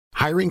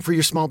Hiring for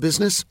your small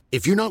business?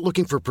 If you're not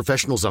looking for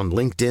professionals on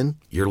LinkedIn,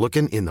 you're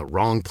looking in the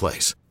wrong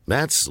place.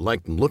 That's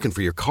like looking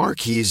for your car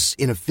keys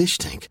in a fish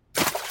tank.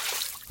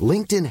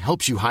 LinkedIn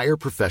helps you hire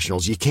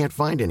professionals you can't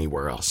find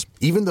anywhere else,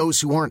 even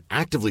those who aren't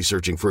actively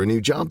searching for a new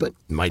job but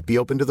might be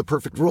open to the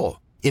perfect role.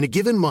 In a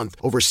given month,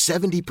 over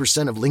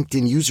 70% of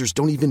LinkedIn users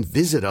don't even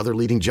visit other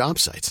leading job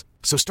sites.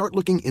 So start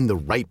looking in the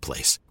right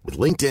place. With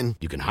LinkedIn,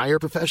 you can hire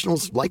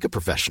professionals like a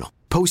professional.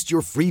 Post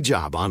your free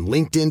job on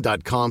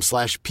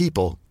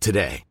linkedin.com/people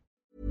today.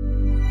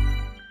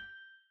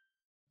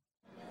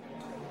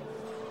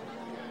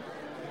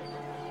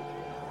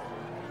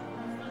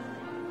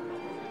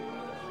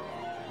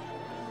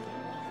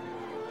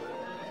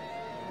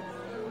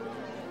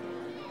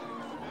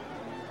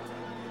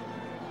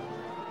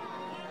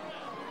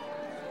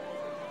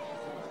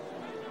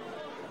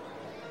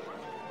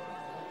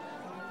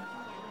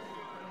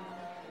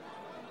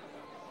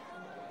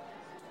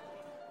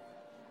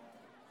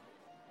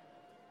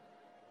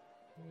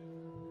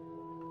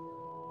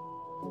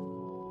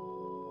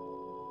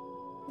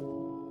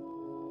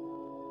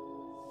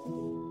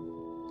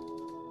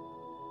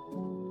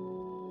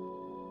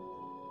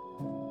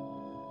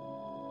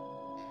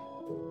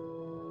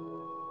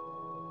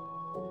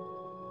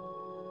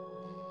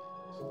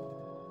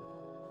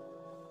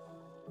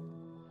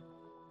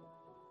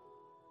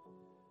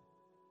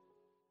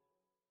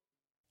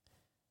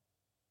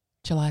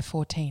 July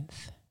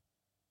 14th.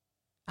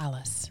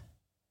 Alice.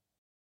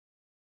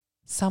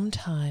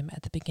 Sometime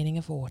at the beginning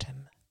of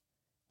autumn,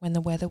 when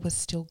the weather was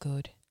still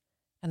good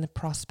and the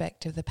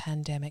prospect of the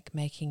pandemic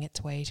making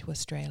its way to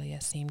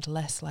Australia seemed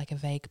less like a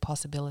vague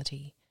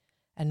possibility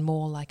and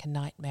more like a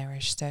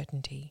nightmarish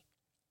certainty,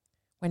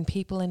 when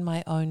people in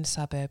my own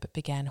suburb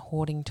began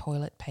hoarding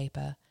toilet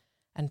paper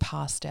and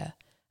pasta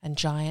and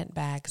giant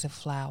bags of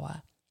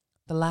flour,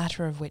 the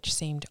latter of which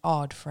seemed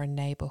odd for a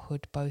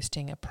neighbourhood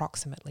boasting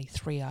approximately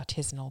 3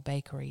 artisanal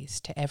bakeries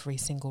to every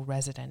single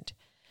resident,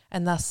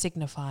 and thus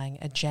signifying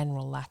a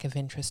general lack of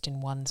interest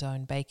in one's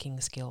own baking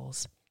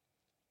skills.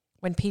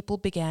 When people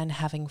began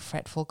having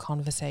fretful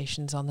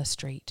conversations on the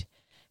street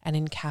and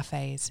in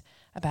cafes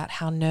about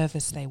how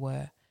nervous they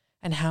were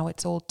and how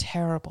it's all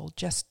terrible,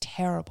 just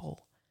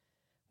terrible.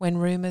 When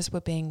rumours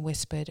were being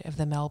whispered of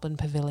the Melbourne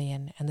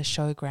Pavilion and the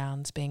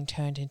showgrounds being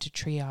turned into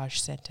triage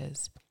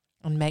centres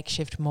and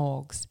makeshift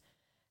morgues,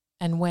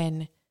 and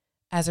when,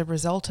 as a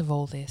result of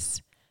all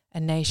this, a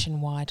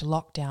nationwide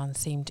lockdown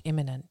seemed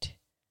imminent,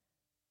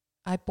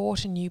 I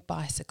bought a new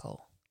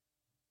bicycle.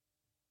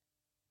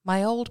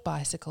 My old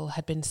bicycle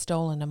had been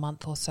stolen a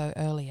month or so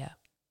earlier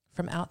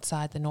from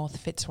outside the North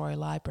Fitzroy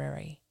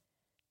Library.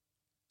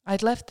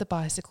 I'd left the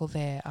bicycle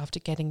there after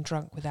getting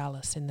drunk with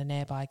Alice in the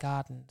nearby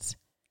gardens.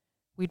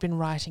 We'd been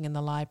writing in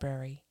the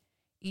library,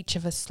 each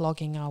of us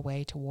slogging our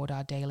way toward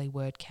our daily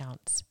word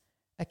counts,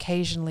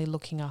 occasionally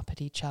looking up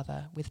at each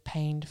other with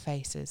pained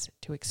faces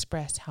to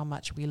express how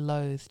much we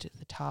loathed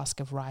the task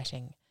of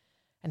writing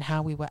and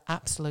how we were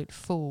absolute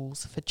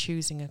fools for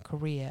choosing a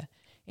career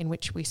in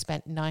which we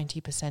spent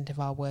 90%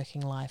 of our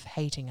working life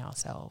hating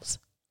ourselves.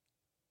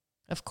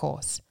 Of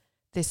course,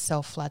 this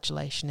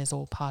self-flagellation is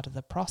all part of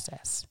the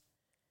process.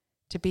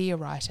 To be a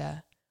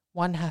writer,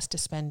 one has to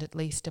spend at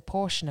least a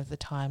portion of the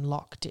time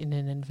locked in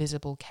an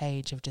invisible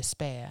cage of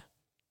despair.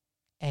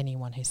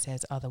 Anyone who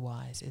says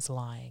otherwise is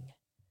lying.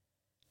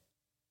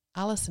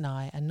 Alice and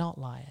I are not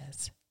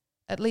liars,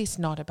 at least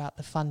not about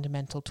the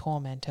fundamental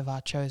torment of our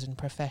chosen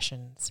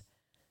professions.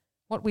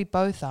 What we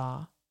both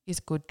are is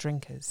good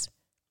drinkers,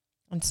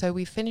 and so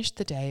we finished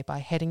the day by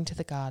heading to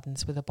the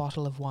gardens with a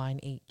bottle of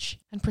wine each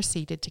and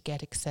proceeded to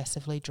get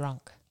excessively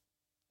drunk.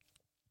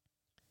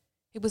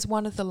 It was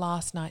one of the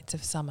last nights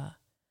of summer,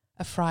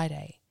 a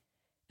Friday,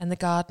 and the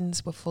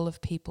gardens were full of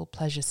people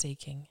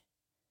pleasure-seeking.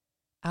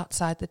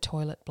 Outside the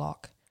toilet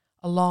block,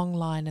 a long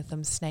line of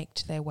them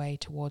snaked their way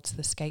towards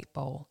the skate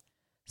bowl,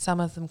 some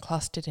of them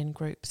clustered in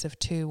groups of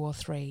 2 or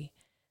 3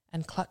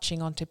 and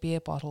clutching onto beer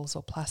bottles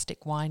or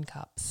plastic wine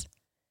cups.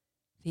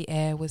 The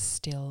air was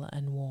still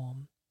and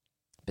warm,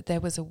 but there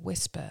was a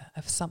whisper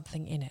of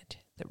something in it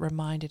that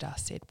reminded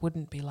us it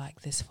wouldn't be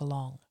like this for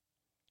long,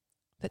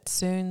 that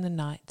soon the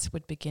nights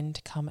would begin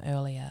to come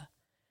earlier,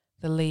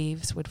 the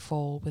leaves would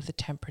fall with the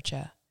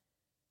temperature,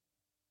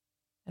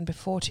 and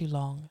before too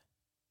long,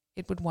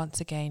 it would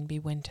once again be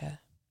winter.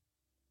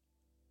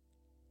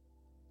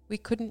 We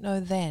couldn't know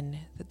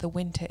then that the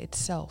winter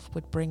itself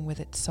would bring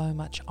with it so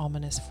much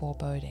ominous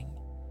foreboding,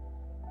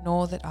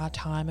 nor that our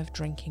time of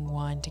drinking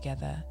wine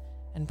together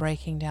and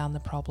breaking down the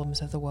problems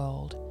of the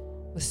world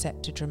was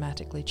set to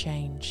dramatically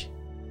change.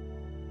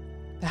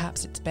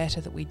 Perhaps it's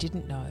better that we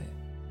didn't know,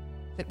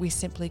 that we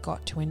simply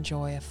got to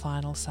enjoy a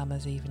final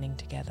summer's evening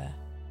together,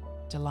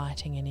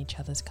 delighting in each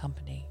other's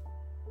company.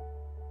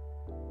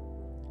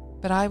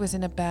 But I was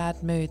in a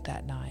bad mood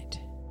that night,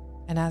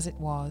 and as it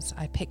was,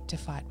 I picked a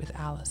fight with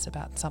Alice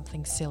about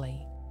something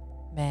silly,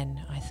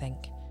 men, I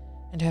think,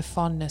 and her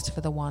fondness for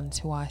the ones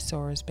who I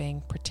saw as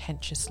being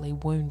pretentiously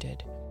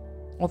wounded,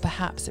 or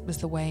perhaps it was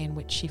the way in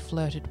which she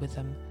flirted with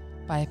them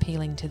by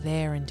appealing to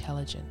their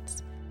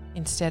intelligence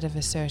instead of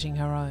asserting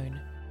her own,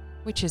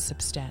 which is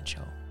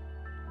substantial.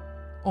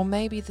 Or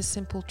maybe the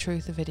simple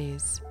truth of it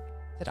is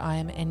that I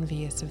am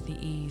envious of the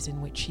ease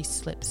in which she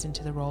slips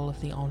into the role of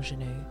the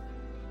ingenue,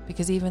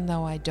 because even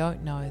though I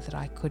don't know that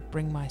I could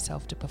bring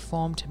myself to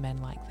perform to men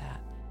like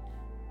that,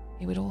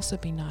 it would also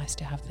be nice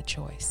to have the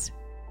choice.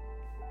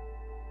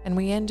 And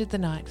we ended the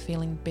night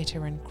feeling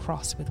bitter and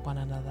cross with one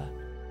another.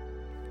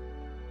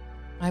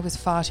 I was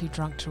far too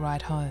drunk to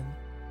ride home,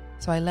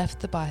 so I left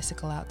the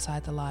bicycle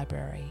outside the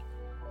library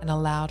and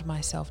allowed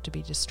myself to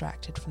be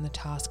distracted from the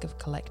task of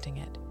collecting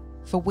it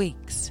for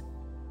weeks,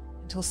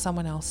 until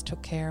someone else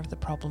took care of the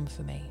problem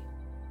for me,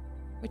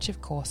 which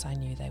of course I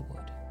knew they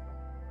would.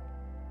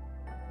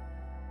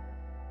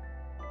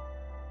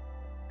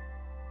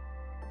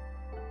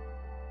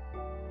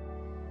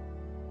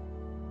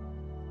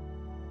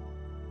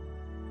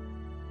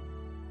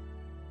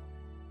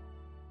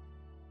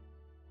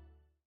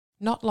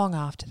 Not long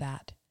after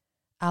that,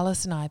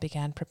 Alice and I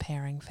began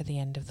preparing for the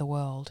end of the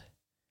world.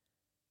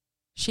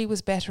 She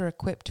was better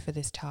equipped for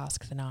this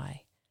task than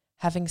I,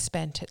 having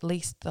spent at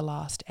least the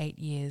last 8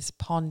 years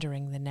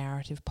pondering the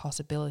narrative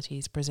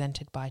possibilities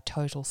presented by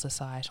total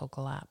societal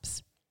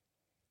collapse.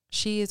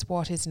 She is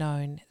what is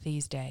known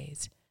these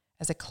days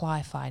as a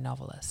cli-fi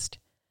novelist,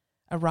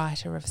 a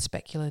writer of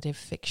speculative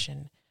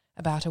fiction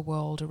about a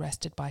world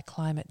arrested by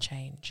climate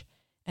change,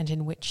 and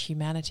in which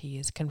humanity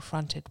is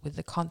confronted with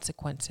the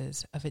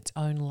consequences of its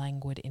own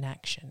languid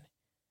inaction.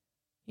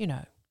 You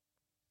know,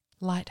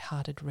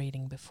 light-hearted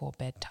reading before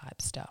bed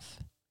type stuff.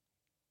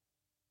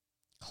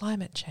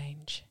 Climate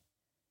change.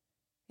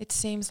 It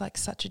seems like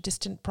such a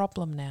distant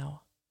problem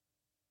now.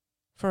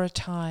 For a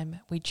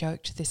time, we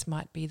joked this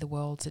might be the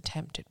world's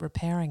attempt at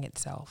repairing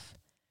itself,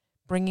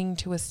 bringing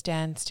to a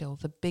standstill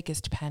the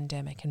biggest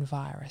pandemic and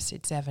virus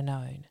it's ever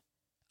known.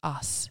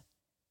 Us,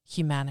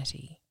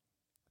 humanity.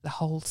 The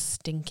whole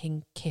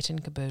stinking kit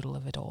and caboodle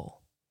of it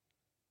all.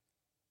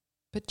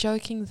 But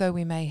joking though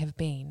we may have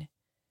been,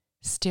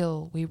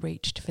 still we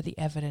reached for the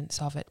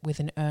evidence of it with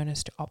an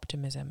earnest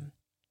optimism.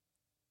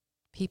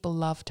 People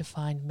love to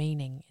find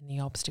meaning in the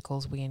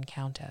obstacles we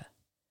encounter.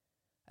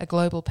 A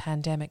global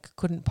pandemic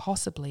couldn't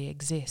possibly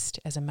exist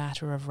as a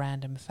matter of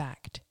random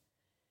fact.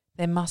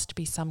 There must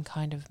be some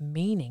kind of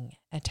meaning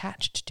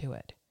attached to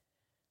it,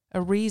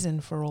 a reason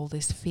for all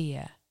this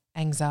fear,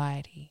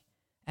 anxiety,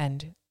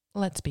 and,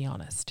 let's be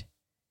honest,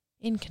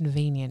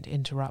 inconvenient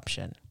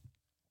interruption.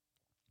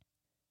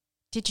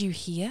 "Did you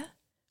hear?"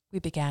 we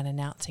began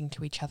announcing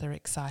to each other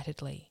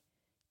excitedly,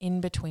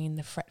 in between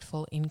the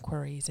fretful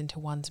inquiries into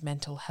one's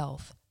mental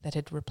health that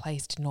had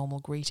replaced normal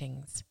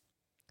greetings.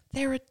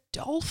 "There are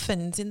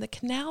dolphins in the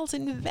canals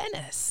in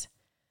Venice!"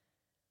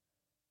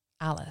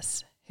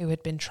 Alice, who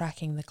had been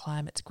tracking the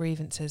climate's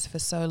grievances for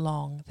so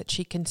long that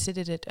she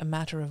considered it a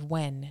matter of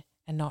when,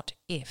 and not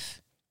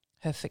if,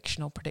 her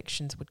fictional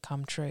predictions would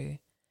come true,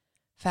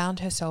 found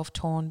herself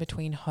torn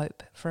between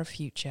hope for a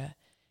future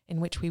in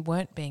which we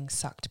weren't being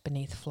sucked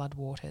beneath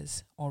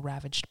floodwaters or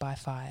ravaged by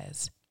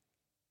fires,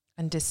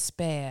 and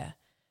despair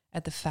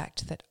at the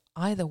fact that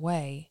either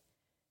way,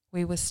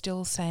 we were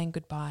still saying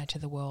goodbye to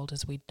the world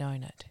as we'd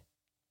known it.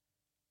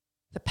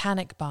 The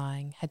panic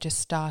buying had just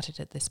started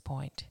at this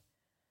point,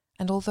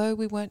 and although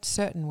we weren't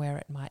certain where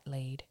it might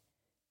lead,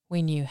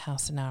 we knew how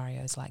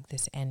scenarios like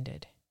this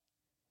ended.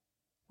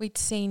 We'd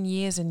seen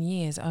years and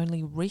years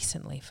only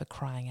recently, for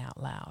crying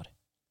out loud.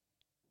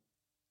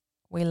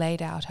 We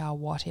laid out our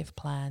what-if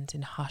plans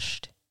in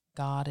hushed,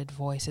 guarded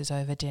voices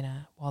over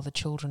dinner while the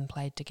children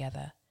played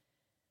together.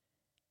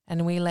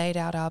 And we laid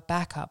out our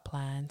backup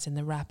plans in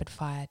the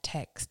rapid-fire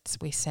texts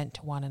we sent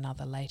to one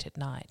another late at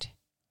night.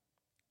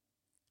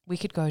 We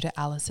could go to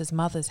Alice's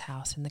mother's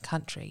house in the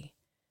country,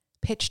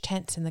 pitch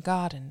tents in the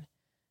garden,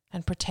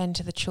 and pretend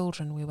to the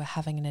children we were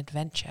having an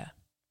adventure.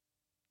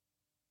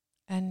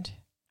 And,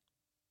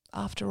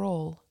 after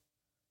all,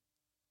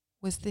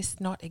 was this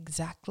not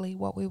exactly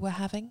what we were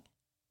having?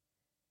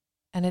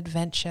 An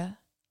adventure,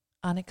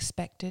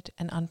 unexpected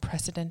and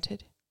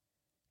unprecedented,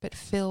 but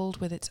filled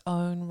with its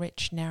own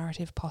rich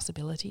narrative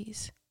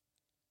possibilities.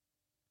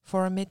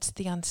 For amidst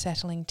the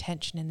unsettling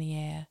tension in the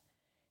air,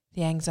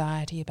 the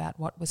anxiety about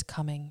what was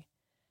coming,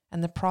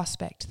 and the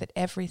prospect that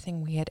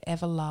everything we had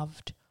ever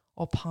loved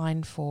or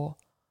pined for,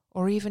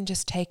 or even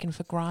just taken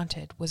for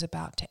granted, was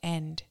about to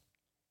end,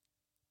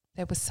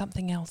 there was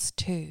something else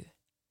too,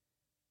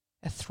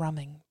 a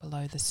thrumming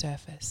below the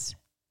surface,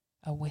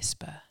 a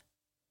whisper,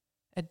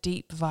 a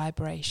deep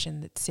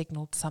vibration that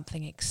signaled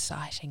something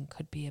exciting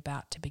could be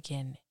about to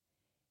begin,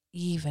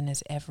 even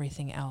as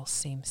everything else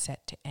seemed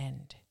set to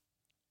end.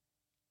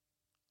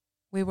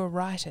 We were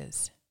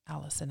writers,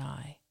 Alice and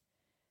I,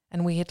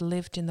 and we had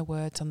lived in the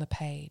words on the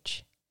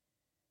page.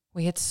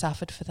 We had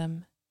suffered for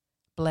them,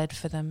 bled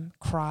for them,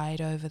 cried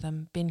over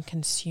them, been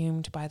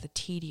consumed by the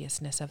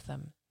tediousness of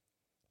them.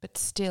 But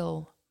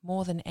still,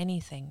 more than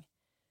anything,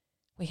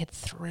 we had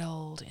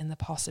thrilled in the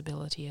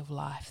possibility of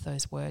life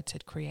those words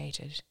had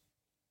created.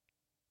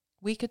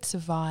 We could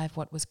survive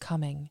what was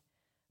coming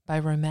by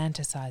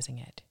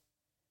romanticizing it,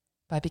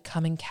 by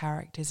becoming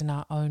characters in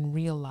our own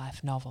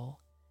real-life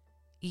novel,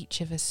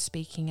 each of us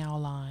speaking our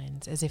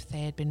lines as if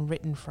they had been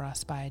written for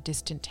us by a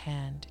distant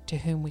hand to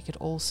whom we could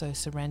also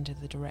surrender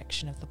the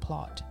direction of the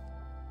plot.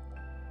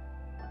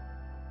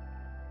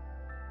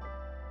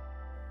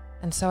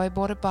 And so I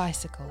bought a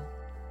bicycle,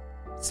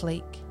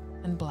 sleek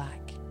and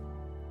black,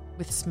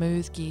 with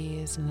smooth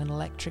gears and an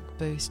electric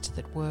boost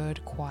that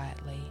whirred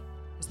quietly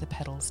as the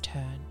pedals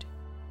turned,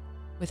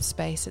 with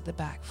space at the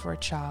back for a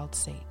child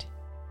seat.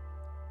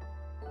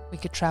 We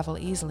could travel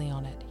easily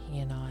on it, he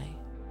and I,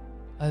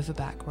 over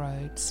back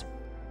roads,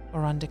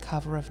 or under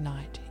cover of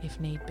night if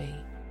need be.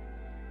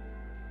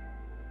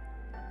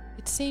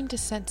 It seemed a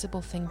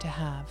sensible thing to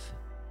have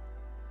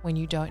when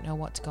you don't know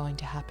what's going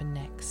to happen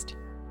next.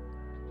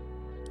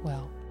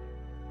 Well,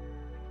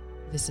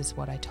 this is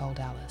what I told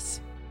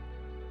Alice,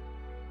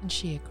 and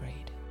she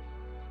agreed.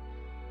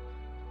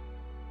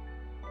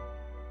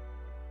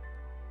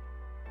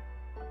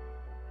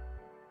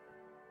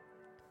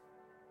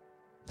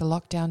 The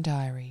Lockdown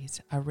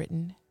Diaries are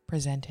written,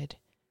 presented,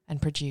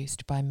 and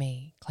produced by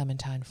me,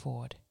 Clementine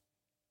Ford.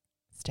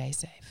 Stay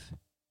safe.